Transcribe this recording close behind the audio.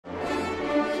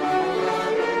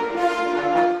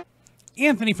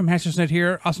Anthony from Haslage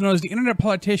here, also known as the Internet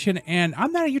Politician, and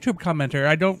I'm not a YouTube commenter.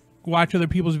 I don't watch other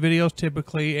people's videos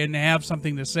typically and have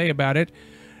something to say about it.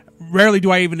 Rarely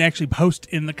do I even actually post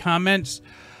in the comments,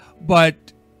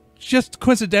 but just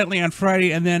coincidentally on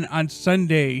Friday and then on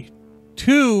Sunday,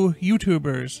 two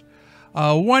YouTubers,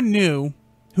 one new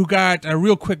who got a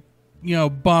real quick,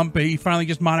 bump. He finally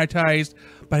just monetized,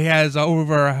 but he has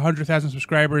over 100,000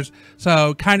 subscribers,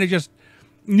 so kind of just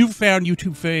newfound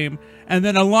YouTube fame, and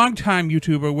then a longtime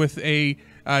YouTuber with a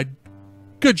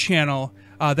good channel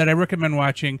that I recommend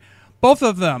watching. Both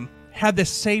of them had the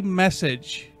same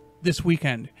message this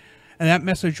weekend, and that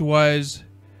message was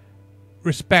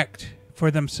respect for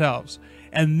themselves,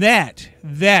 and that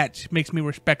makes me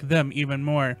respect them even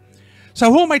more.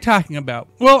 So who am I talking about?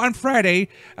 Well, on Friday,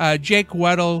 Jake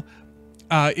Weddle,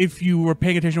 if you were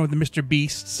paying attention with the Mr.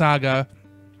 Beast saga,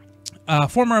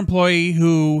 former employee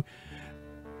who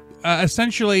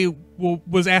essentially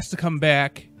was asked to come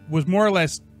back, was more or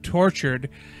less tortured,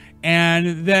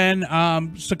 and then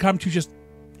succumbed to just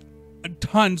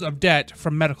tons of debt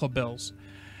from medical bills.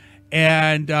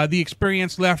 And the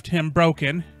experience left him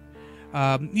broken.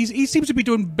 He seems to be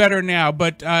doing better now,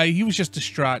 but he was just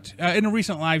distraught. In a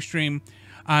recent live stream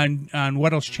on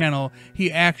Weddle's channel,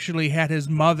 he actually had his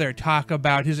mother talk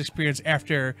about his experience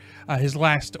after his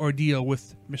last ordeal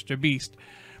with Mr. Beast.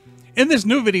 In this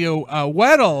new video,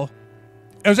 Weddle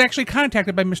was actually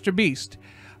contacted by Mr. Beast,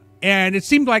 and it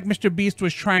seemed like Mr. Beast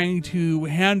was trying to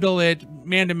handle it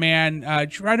man-to-man,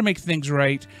 try to make things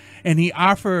right, and he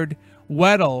offered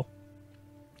Weddle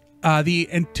the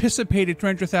anticipated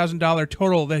 $300,000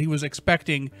 total that he was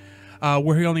expecting,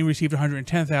 where he only received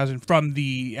 $110,000 from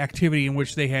the activity in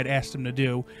which they had asked him to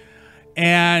do.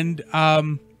 And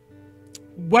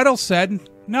Weddle said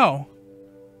no.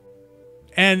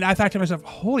 And I thought to myself,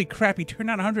 holy crap, he turned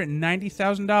down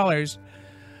 $190,000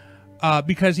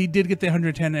 because he did get the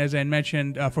 $110,000, as I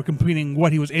mentioned, for completing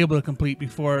what he was able to complete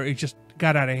before it just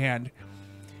got out of hand.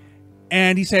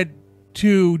 And he said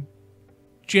to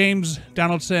James,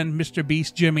 Donaldson, Mr.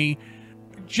 Beast, Jimmy,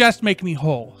 just make me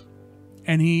whole.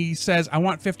 And he says, I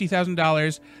want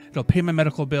 $50,000. It'll pay my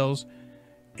medical bills.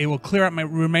 It will clear up my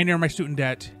remainder of my student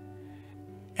debt.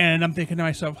 And I'm thinking to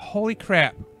myself, holy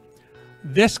crap.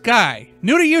 This guy,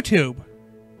 new to YouTube,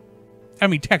 I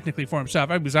mean, technically for himself,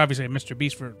 I was obviously a Mr.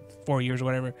 Beast for 4 years or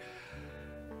whatever.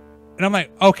 And I'm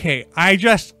like, okay, I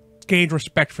just gained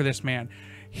respect for this man.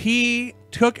 He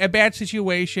took a bad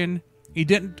situation. He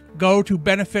didn't go to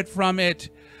benefit from it.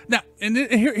 Now, and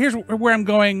here's where I'm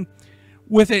going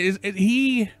with it. Is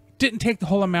he didn't take the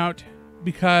whole amount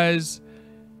because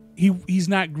he's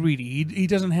not greedy. He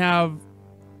doesn't have...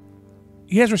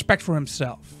 He has respect for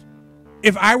himself.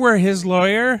 If I were his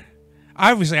lawyer,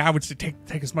 obviously I would say take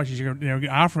as much as you're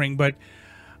offering, but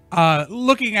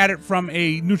looking at it from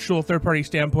a neutral third-party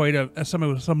standpoint of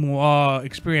someone with some law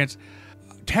experience,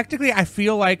 technically I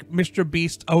feel like Mr.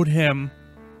 Beast owed him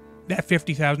that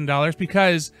 $50,000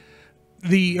 because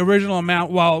the original amount,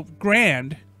 while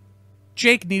grand,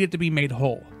 Jake needed to be made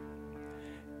whole.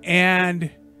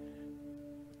 And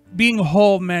being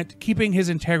whole meant keeping his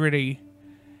integrity,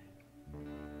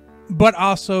 but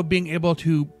also being able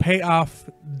to pay off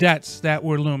debts that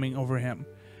were looming over him.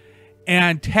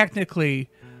 And technically,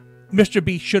 Mr.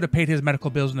 B should have paid his medical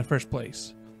bills in the first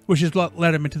place, which is what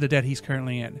led him into the debt he's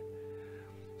currently in.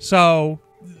 So,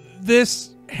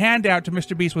 this handout to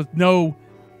Mr. Beast with no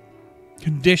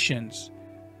conditions,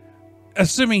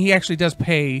 assuming he actually does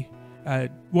pay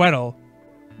Weddle,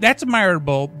 that's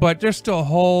admirable, but there's still a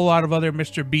whole lot of other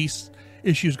Mr. Beast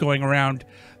issues going around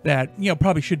that,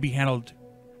 probably should be handled.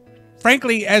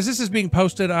 Frankly, as this is being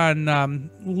posted on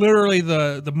literally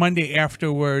the Monday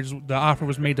afterwards, the offer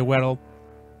was made to Weddle,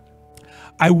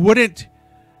 I wouldn't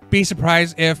be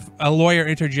surprised if a lawyer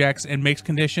interjects and makes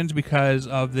conditions because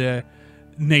of the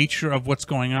nature of what's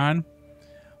going on.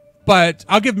 But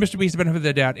I'll give Mr. Beast the benefit of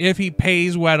the doubt. If he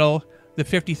pays Weddle the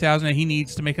 $50,000 that he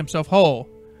needs to make himself whole,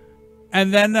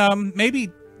 and then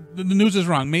maybe the news is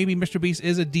wrong. Maybe Mr. Beast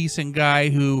is a decent guy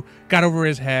who got over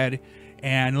his head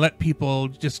and let people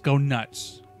just go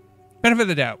nuts. Benefit of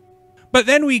the doubt. But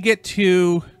then we get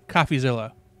to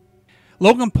Cofeezilla.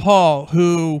 Logan Paul,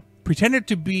 who pretended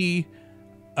to be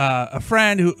a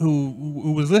friend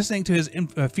who was listening to his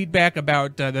feedback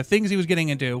about the things he was getting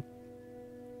into,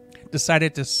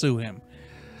 decided to sue him.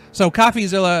 So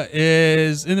Cofeezilla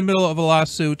is in the middle of a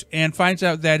lawsuit and finds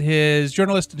out that his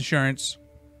journalist insurance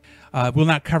will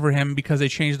not cover him because they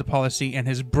changed the policy, and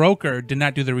his broker did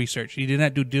not do the research. He did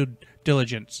not do due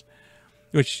diligence,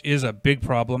 which is a big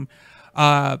problem.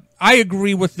 I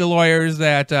agree with the lawyers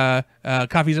that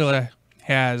Cofeezilla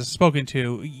has spoken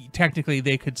to. Technically,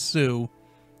 they could sue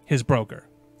his broker.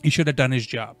 He should have done his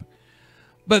job.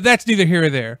 But that's neither here or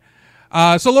there.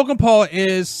 So Logan Paul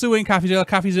is suing Cofeezilla.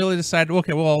 Cofeezilla decided,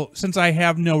 okay, well, since I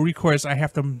have no recourse, I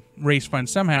have to raise funds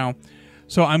somehow.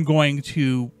 So I'm going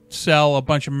to sell a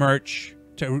bunch of merch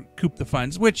to recoup the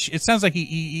funds, which it sounds like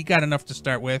he got enough to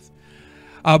start with.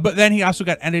 But then he also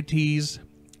got entities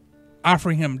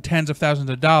offering him tens of thousands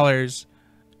of dollars.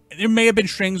 There may have been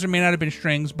strings, or may not have been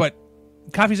strings, but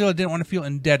Cofeezilla didn't want to feel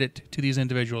indebted to these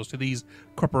individuals, to these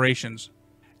corporations.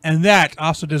 And that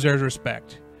also deserves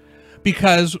respect,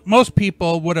 because most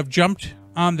people would have jumped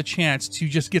on the chance to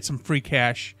just get some free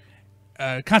cash.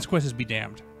 Consequences be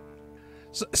damned.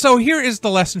 So here is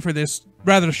the lesson for this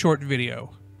rather short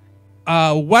video.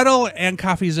 Weddle and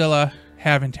Cofeezilla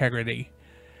have integrity.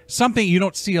 Something you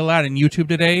don't see a lot in YouTube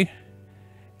today.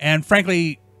 And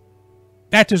frankly,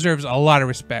 that deserves a lot of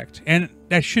respect. And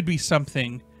that should be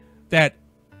something that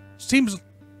seems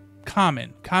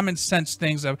common sense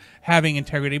things of having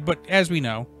integrity. But as we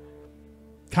know,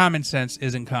 common sense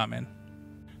isn't common.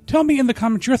 Tell me in the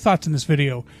comments your thoughts on this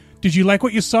video. Did you like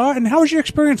what you saw, and how was your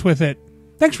experience with it?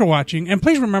 Thanks for watching, and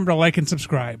please remember to like and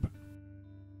subscribe.